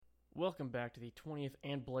Welcome back to the 20th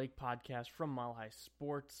and Blake podcast from Mile High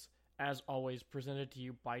Sports. As always, presented to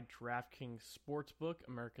you by DraftKings Sportsbook,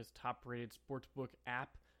 America's top-rated sportsbook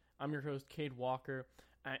app. I'm your host, Cade Walker,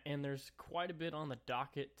 and there's quite a bit on the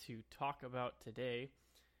docket to talk about today.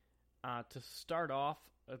 To start off,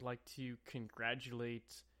 I'd like to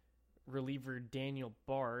congratulate reliever Daniel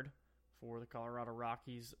Bard for the Colorado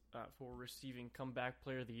Rockies for receiving Comeback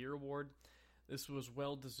Player of the Year award. This was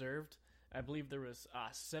well-deserved. I believe there was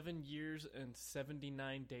 7 years and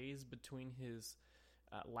 79 days between his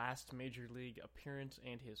last Major League appearance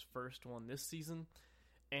and his first one this season,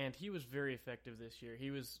 and he was very effective this year.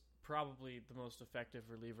 He was probably the most effective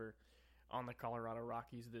reliever on the Colorado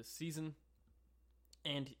Rockies this season,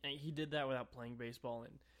 and he did that without playing baseball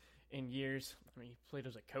in years. I mean, he played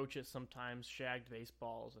as a coach at sometimes, shagged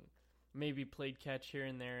baseballs, and maybe played catch here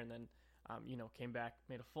and there, and then came back,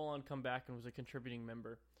 made a full-on comeback, and was a contributing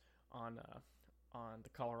member on the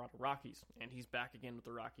Colorado Rockies, and he's back again with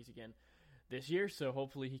the Rockies again this year, so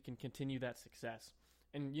hopefully he can continue that success.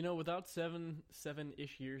 And, without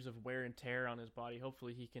seven-ish years of wear and tear on his body,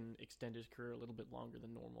 hopefully he can extend his career a little bit longer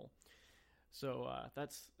than normal. So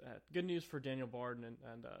that's good news for Daniel Bard,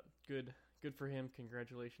 and good for him.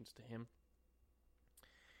 Congratulations to him.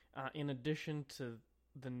 In addition to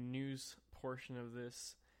the news portion of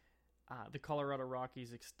this, the Colorado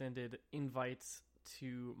Rockies extended invites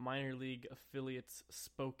to minor league affiliates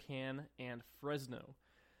Spokane and Fresno.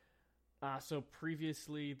 So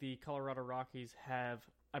previously, the Colorado Rockies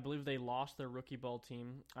I believe they lost their rookie ball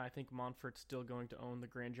team. I think Monfort's still going to own the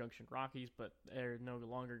Grand Junction Rockies, but they're no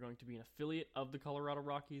longer going to be an affiliate of the Colorado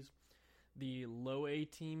Rockies. The low A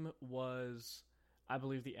team was, I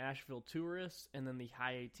believe, the Asheville Tourists, and then the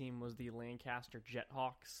high A team was the Lancaster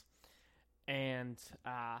Jethawks. And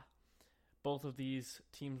both of these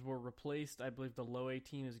teams were replaced. I believe the low A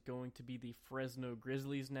team is going to be the Fresno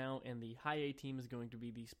Grizzlies now, and the high A team is going to be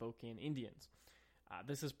the Spokane Indians.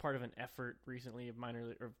 This is part of an effort recently of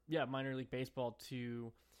minor league baseball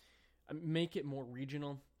to make it more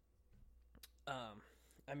regional.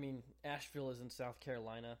 Asheville is in South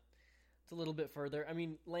Carolina. It's a little bit further.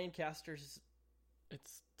 Lancaster's,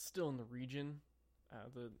 it's still in the region,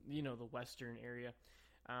 the western area.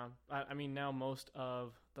 Now most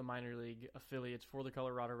of the minor league affiliates for the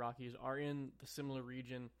Colorado Rockies are in the similar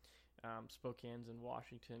region. Spokane's in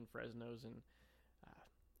Washington, Fresno's in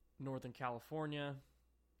Northern California.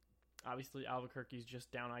 Obviously, Albuquerque's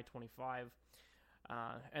just down I-25.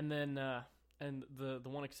 And the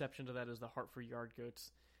one exception to that is the Hartford Yard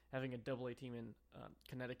Goats. Having a double-A team in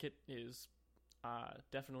Connecticut is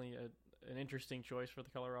definitely an interesting choice for the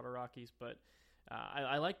Colorado Rockies, but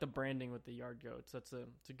I like the branding with the Yard Goats. It's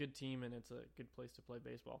a good team, and it's a good place to play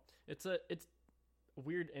baseball. It's a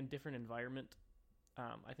weird and different environment.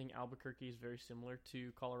 I think Albuquerque is very similar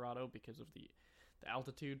to Colorado because of the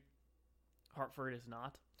altitude. Hartford is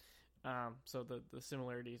not. So the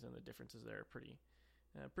similarities and the differences there are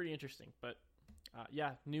pretty interesting. But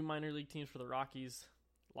new minor league teams for the Rockies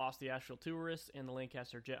lost the Asheville Tourists and the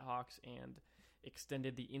Lancaster Jethawks, and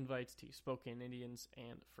extended the invites to Spokane Indians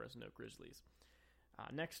and Fresno Grizzlies.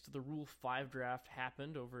 Next, the Rule 5 draft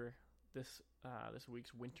happened over this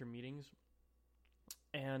week's winter meetings,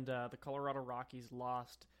 and the Colorado Rockies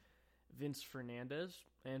lost Vince Fernandez.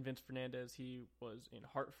 And Vince Fernandez, he was in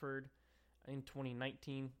Hartford in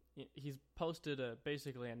 2019. He's posted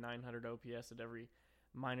basically a 900 OPS at every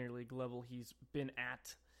minor league level he's been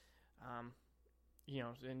at.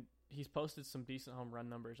 And he's posted some decent home run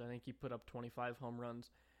numbers. I think he put up 25 home runs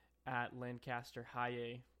at Lancaster High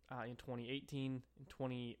A in 2018. In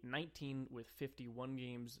 2019, with 51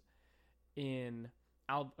 games in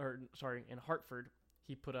Hartford,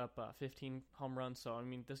 he put up 15 home runs. So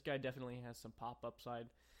this guy definitely has some pop upside.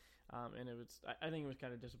 And I think it was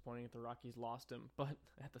kind of disappointing that the Rockies lost him, but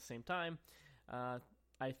at the same time,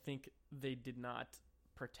 I think they did not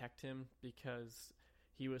protect him because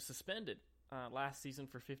he was suspended last season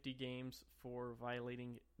for 50 games for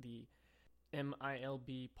violating the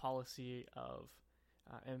MILB policy of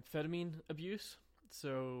amphetamine abuse.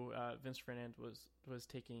 So Vince Fernandez was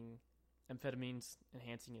taking amphetamines,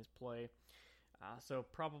 enhancing his play. So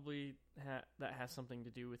probably that has something to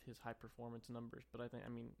do with his high performance numbers. But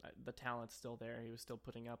the talent's still there. He was still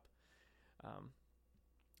putting up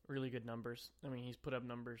really good numbers. He's put up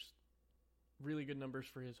really good numbers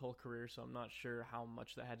for his whole career, so I'm not sure how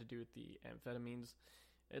much that had to do with the amphetamines.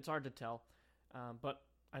 It's hard to tell, but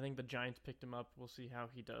I think the Giants picked him up. We'll see how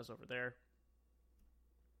he does over there.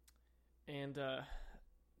 And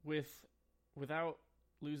without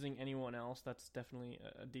losing anyone else, that's definitely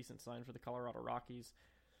a decent sign for the Colorado Rockies.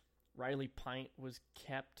 Riley Pint was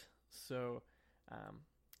kept, so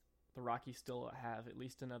the Rockies still have at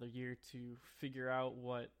least another year to figure out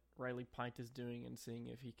what Riley Pint is doing and seeing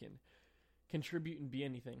if he can contribute and be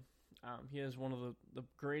anything. He has one of the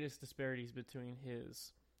greatest disparities between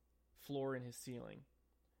his floor and his ceiling.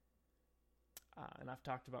 And I've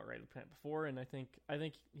talked about Riley Pint before, and I think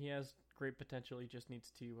he has great potential. He just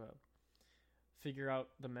needs to figure out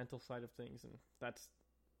the mental side of things, and that's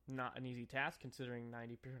not an easy task considering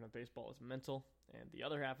 90% of baseball is mental and the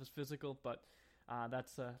other half is physical. But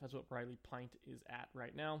that's what Riley Pint is at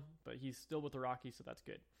right now. But he's still with the Rockies, so that's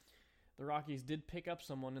good. The Rockies did pick up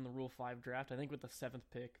someone in the Rule 5 draft. I think with the 7th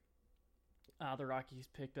pick, the Rockies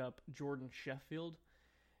picked up Jordan Sheffield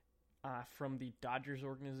from the Dodgers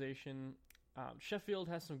organization. Sheffield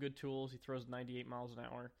has some good tools. He throws 98 miles an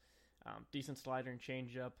hour, decent slider and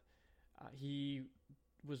changeup. He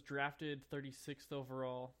was drafted 36th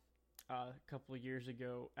overall a couple of years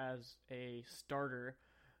ago as a starter,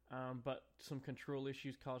 but some control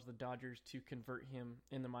issues caused the Dodgers to convert him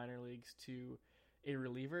in the minor leagues to a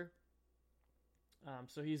reliever.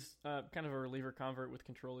 So he's kind of a reliever convert with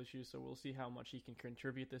control issues, so we'll see how much he can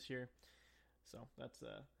contribute this year. So that's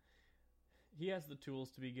he has the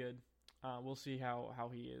tools to be good. We'll see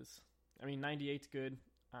how he is. I mean, 98's good.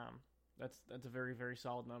 That's a very, very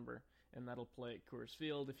solid number, and that'll play at Coors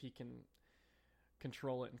Field if he can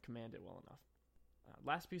control it and command it well enough.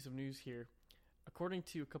 Last piece of news here. According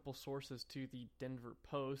to a couple sources to the Denver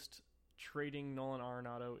Post, trading Nolan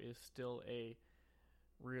Arenado is still a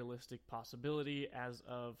realistic possibility as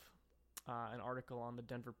of an article on the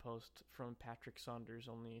Denver Post from Patrick Saunders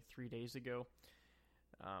only 3 days ago.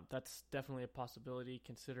 That's definitely a possibility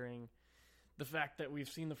considering the fact that we've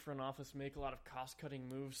seen the front office make a lot of cost-cutting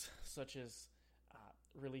moves, such as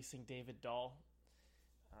releasing David Dahl,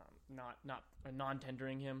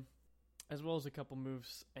 non-tendering him, as well as a couple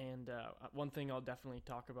moves. And one thing I'll definitely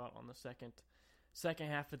talk about on the second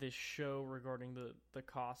half of this show regarding the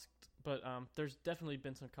cost, but there's definitely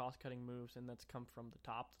been some cost-cutting moves, and that's come from the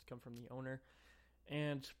top, that's come from the owner.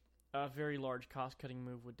 And a very large cost-cutting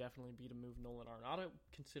move would definitely be to move Nolan Arenado,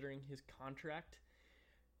 considering his contract,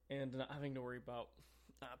 and not having to worry about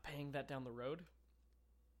paying that down the road.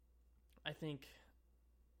 I think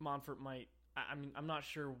Monfort might, I'm not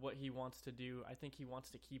sure what he wants to do. I think he wants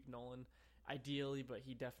to keep Nolan, ideally, but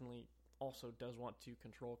he definitely also does want to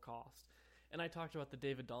control cost. And I talked about the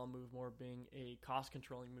David Dahl move more being a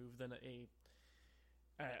cost-controlling move than a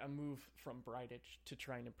move from Bridich to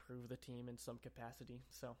try and improve the team in some capacity.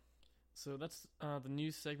 So that's the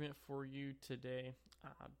news segment for you today.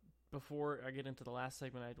 Before I get into the last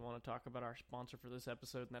segment, I want to talk about our sponsor for this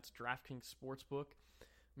episode, and that's DraftKings Sportsbook,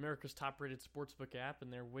 America's top-rated sportsbook app,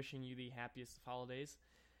 and they're wishing you the happiest of holidays.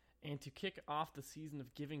 And to kick off the season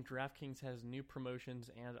of giving, DraftKings has new promotions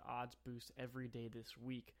and odds boosts every day this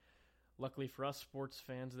week. Luckily for us sports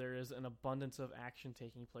fans, there is an abundance of action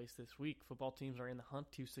taking place this week. Football teams are in the hunt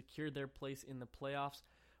to secure their place in the playoffs,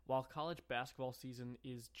 while college basketball season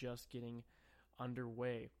is just getting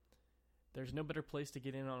underway. There's no better place to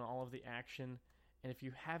get in on all of the action, and if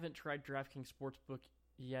you haven't tried DraftKings Sportsbook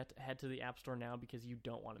yet, head to the App Store now because you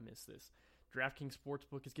don't want to miss this. DraftKings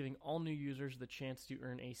Sportsbook is giving all new users the chance to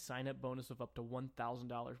earn a sign-up bonus of up to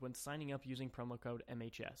 $1,000 when signing up using promo code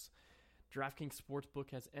MHS. DraftKings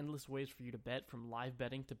Sportsbook has endless ways for you to bet, from live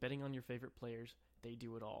betting to betting on your favorite players. They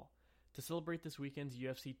do it all. To celebrate this weekend's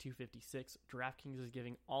UFC 256, DraftKings is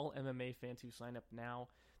giving all MMA fans who sign up now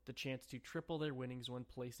the chance to triple their winnings when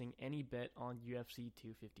placing any bet on UFC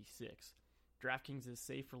 256. DraftKings is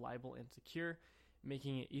safe, reliable, and secure,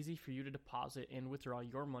 making it easy for you to deposit and withdraw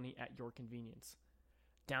your money at your convenience.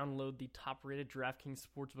 Download the top-rated DraftKings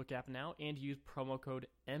Sportsbook app now and use promo code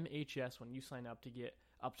MHS when you sign up to get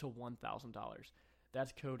up to $1,000.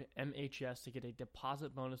 That's code MHS to get a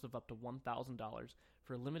deposit bonus of up to $1,000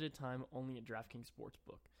 for a limited time only at DraftKings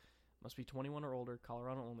Sportsbook. Must be 21 or older,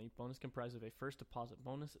 Colorado only. Bonus comprised of a first deposit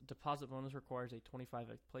bonus. Deposit bonus requires a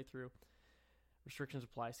 25x playthrough. Restrictions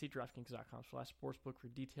apply. See DraftKings.com/sportsbook for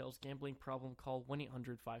details. Gambling problem? Call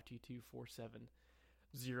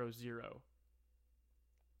 1-800-522-4700.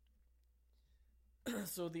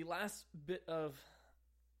 So the last bit of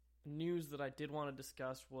news that I did want to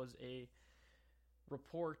discuss was a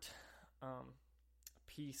report,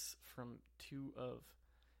 piece from two of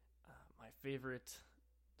my favorite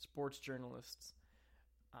sports journalists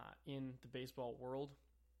in the baseball world.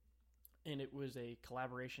 And it was a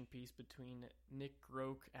collaboration piece between Nick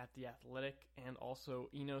Groke at The Athletic and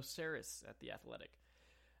also Eno Saris at The Athletic.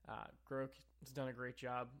 Groke has done a great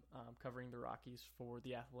job covering the Rockies for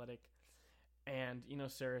The Athletic, and Eno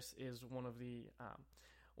Saris is one of the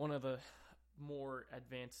more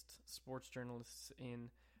advanced sports journalists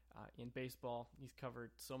in in baseball. He's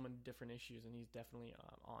covered so many different issues, and he's definitely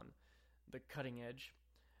on the cutting edge,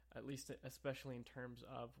 at least especially in terms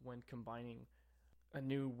of when combining a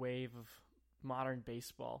new wave of modern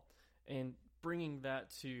baseball and bringing that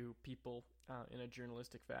to people in a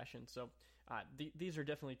journalistic fashion. So these are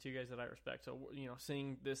definitely two guys that I respect. So,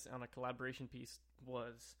 seeing this on a collaboration piece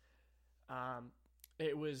was,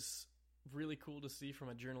 it was really cool to see from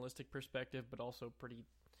a journalistic perspective, but also pretty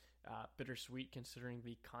bittersweet considering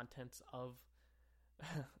the contents of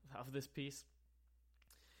of this piece.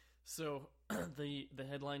 So the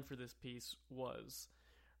headline for this piece was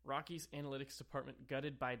Rockies Analytics Department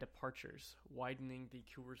gutted by departures, widening the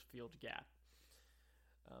Coors Field gap.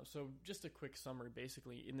 So just a quick summary.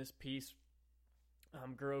 Basically, in this piece,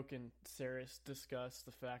 Grok and Saris discuss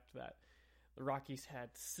the fact that the Rockies had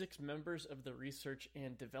 6 members of the research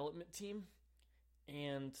and development team,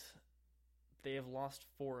 and they have lost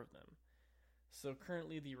 4 of them. So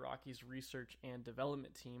currently the Rockies research and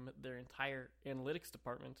development team, their entire analytics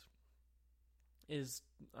department, is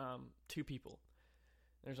 2 people.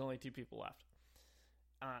 There's only 2 people left.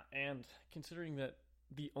 And considering that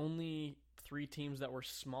the only 3 teams that were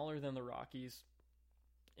smaller than the Rockies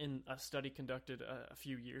in a study conducted a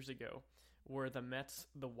few years ago were the Mets,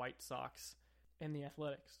 the White Sox, and the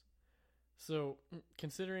Athletics. So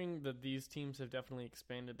considering that these teams have definitely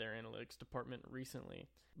expanded their analytics department recently,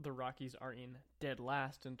 the Rockies are in dead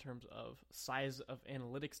last in terms of size of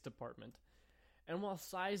analytics department. And while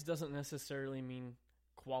size doesn't necessarily mean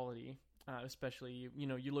quality, especially,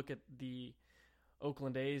 you look at the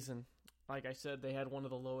Oakland A's, and like I said, they had one of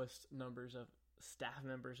the lowest numbers of staff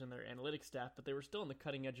members in their analytics staff, but they were still on the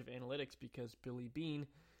cutting edge of analytics because Billy Beane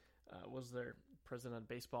was their president of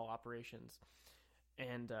baseball operations.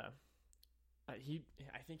 And I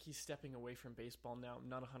think he's stepping away from baseball now. I'm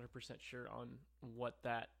not 100% sure on what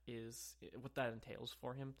that entails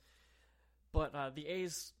for him. But the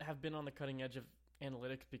A's have been on the cutting edge of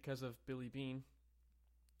analytics because of Billy Beane.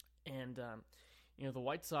 And, the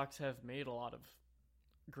White Sox have made a lot of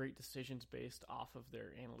great decisions based off of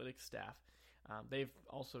their analytics staff. They've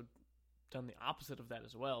also done the opposite of that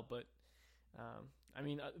as well. But,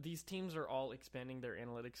 these teams are all expanding their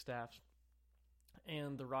analytics staffs.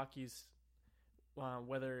 And the Rockies,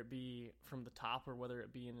 whether it be from the top or whether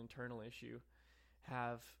it be an internal issue,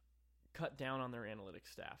 have cut down on their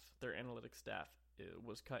analytics staff. Their analytics staff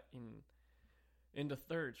was cut into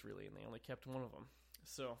thirds, really, and they only kept one of them.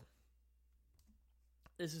 So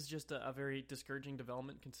this is just a very discouraging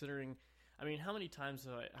development considering, how many times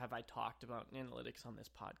have I talked about analytics on this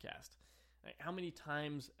podcast? How many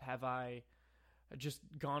times have I just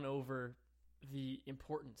gone over the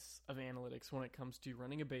importance of analytics when it comes to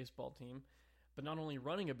running a baseball team, but not only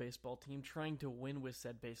running a baseball team, trying to win with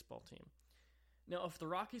said baseball team. Now, if the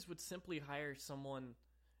Rockies would simply hire someone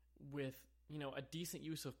with, a decent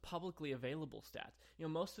use of publicly available stats,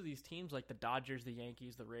 most of these teams like the Dodgers, the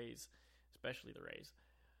Yankees, the Rays, especially the Rays,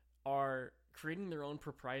 are creating their own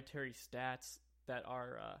proprietary stats that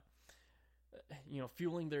are,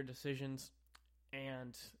 fueling their decisions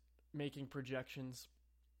and making projections.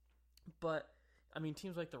 But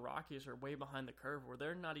teams like the Rockies are way behind the curve where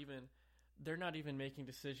they're not even making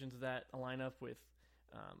decisions that line up with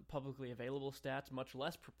publicly available stats, much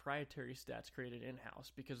less proprietary stats created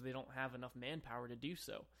in-house because they don't have enough manpower to do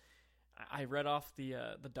so. I read off the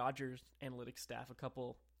Dodgers analytics staff a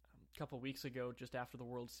couple weeks ago, just after the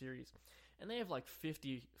World Series, and they have like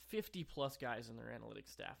 50 plus guys in their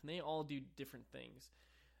analytics staff, and they all do different things.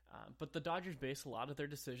 But the Dodgers base a lot of their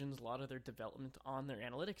decisions, a lot of their development on their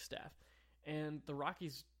analytics staff, and the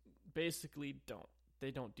Rockies basically don't.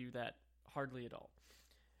 They don't do that hardly at all.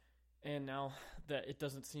 And now that it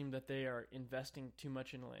doesn't seem that they are investing too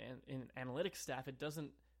much in analytics staff, it doesn't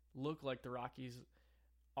look like the Rockies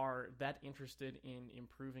are that interested in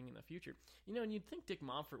improving in the future. And you'd think Dick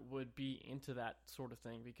Monfort would be into that sort of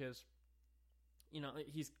thing because,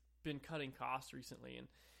 he's been cutting costs recently, and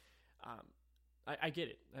I get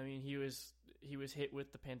it. He was hit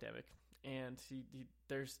with the pandemic, and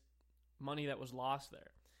there's money that was lost there.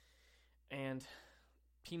 And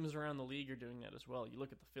teams around the league are doing that as well. You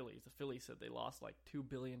look at the Phillies. The Phillies said they lost like $2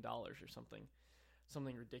 billion or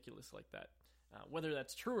something ridiculous like that. Whether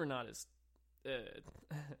that's true or not is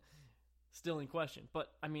still in question.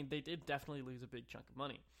 But, they did definitely lose a big chunk of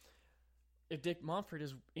money. If Dick Monfort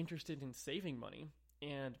is interested in saving money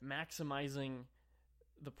and maximizing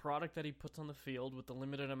the product that he puts on the field with the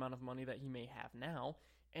limited amount of money that he may have now,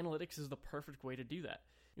 analytics is the perfect way to do that.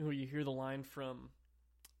 You hear the line from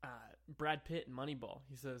Brad Pitt in Moneyball.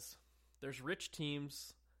 He says, there's rich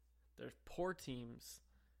teams, there's poor teams,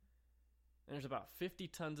 and there's about 50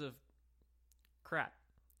 tons of crap.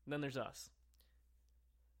 And then there's us.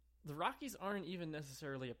 The Rockies aren't even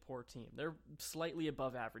necessarily a poor team. They're slightly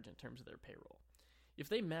above average in terms of their payroll. If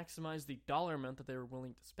they maximize the dollar amount that they were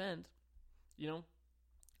willing to spend,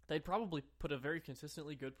 they'd probably put a very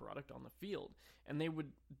consistently good product on the field. And they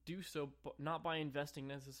would do so not by investing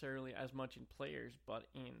necessarily as much in players, but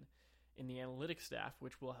in the analytics staff,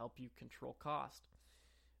 which will help you control cost.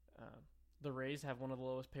 The Rays have one of the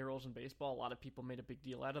lowest payrolls in baseball. A lot of people made a big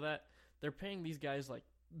deal out of that. They're paying these guys like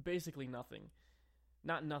basically nothing.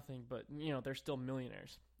 Not nothing, but they're still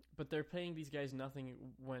millionaires. But they're paying these guys nothing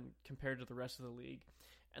when compared to the rest of the league.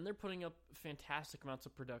 And they're putting up fantastic amounts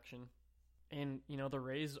of production. And, the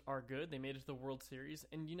Rays are good. They made it to the World Series.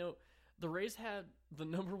 And, the Rays had the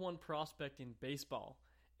number one prospect in baseball.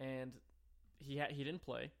 And he didn't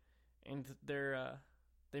play. And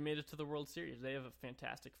they made it to the World Series. They have a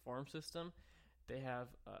fantastic farm system. They have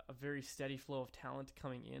a very steady flow of talent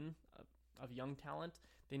coming in, of young talent.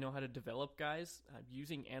 They know how to develop guys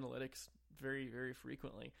using analytics very, very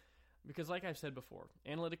frequently. Because like I've said before,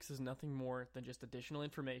 analytics is nothing more than just additional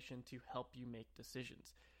information to help you make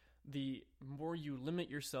decisions. The more you limit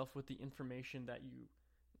yourself with the information that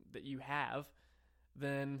you have,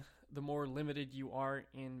 then the more limited you are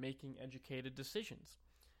in making educated decisions.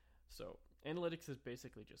 So analytics is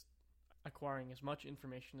basically just acquiring as much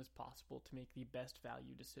information as possible to make the best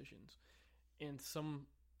value decisions. And some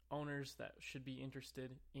owners that should be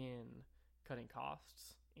interested in cutting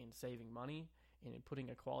costs, in saving money, and in putting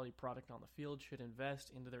a quality product on the field should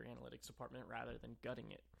invest into their analytics department rather than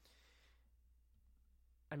gutting it.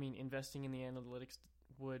 I mean, investing in the analytics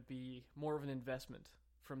would be more of an investment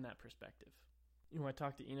from that perspective. I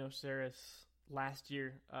talked to Eno Saris last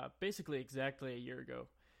year, basically exactly a year ago,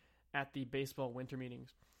 at the baseball winter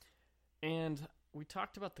meetings. And we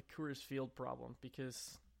talked about the Coors Field problem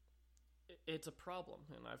because it's a problem.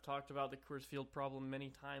 And I've talked about the Coors Field problem many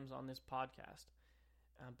times on this podcast.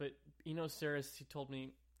 But Eno Saris,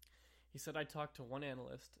 he said I talked to one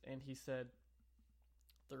analyst, and he said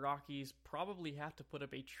the Rockies probably have to put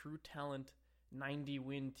up a true talent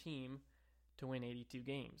 90-win team to win 82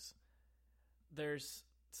 games. There's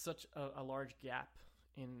such a large gap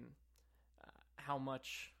in how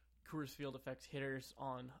much Coors Field affects hitters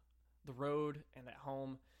on the road and at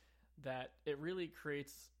home that it really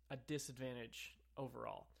creates a disadvantage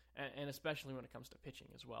overall, and especially when it comes to pitching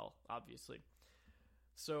as well, obviously.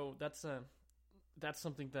 So that's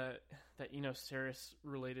something that Eno Saris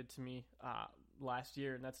related to me last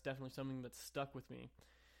year, and that's definitely something that's stuck with me,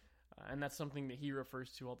 and that's something that he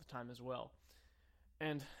refers to all the time as well.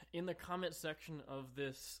 And in the comment section of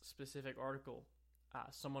this specific article,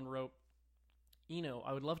 someone wrote,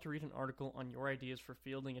 I would love to read an article on your ideas for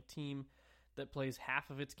fielding a team that plays half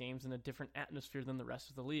of its games in a different atmosphere than the rest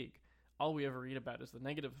of the league. All we ever read about is the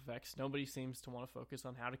negative effects. Nobody seems to want to focus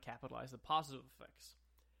on how to capitalize the positive effects.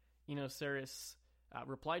 Saris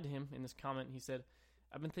replied to him in this comment. He said,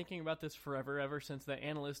 I've been thinking about this forever, ever since the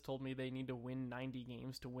analyst told me they need to win 90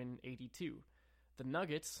 games to win 82.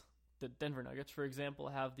 The Denver Nuggets, for example,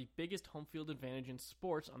 have the biggest home field advantage in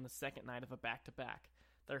sports on the second night of a back-to-back.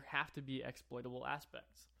 There have to be exploitable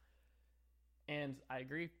aspects. And I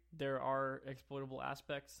agree, there are exploitable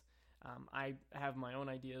aspects. I have my own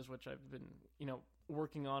ideas, which I've been,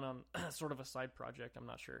 working on sort of a side project. I'm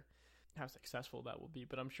not sure how successful that will be,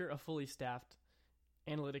 but I'm sure a fully staffed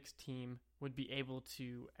analytics team would be able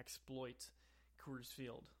to exploit Coors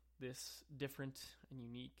Field, this different and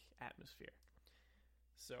unique atmosphere.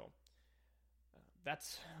 So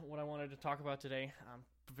that's what I wanted to talk about today.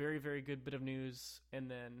 Very, very good bit of news, and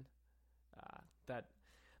then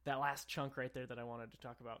that last chunk right there that I wanted to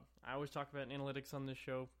talk about. I always talk about analytics on this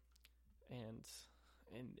show, and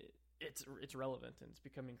it's relevant, and it's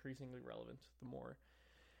become increasingly relevant the more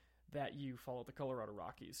that you follow the Colorado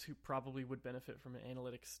Rockies, who probably would benefit from an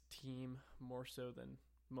analytics team more so than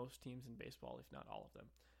most teams in baseball, if not all of them.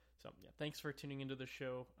 So, yeah, thanks for tuning into the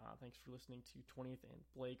show. Thanks for listening to 20th and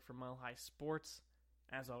Blake from Mile High Sports.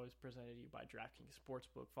 As always, presented to you by DraftKings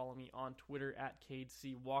Sportsbook. Follow me on Twitter at Cade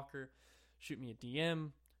C. Walker. Shoot me a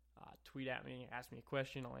DM. Tweet at me. Ask me a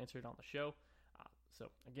question. I'll answer it on the show. So,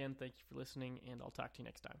 again, thank you for listening, and I'll talk to you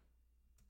next time.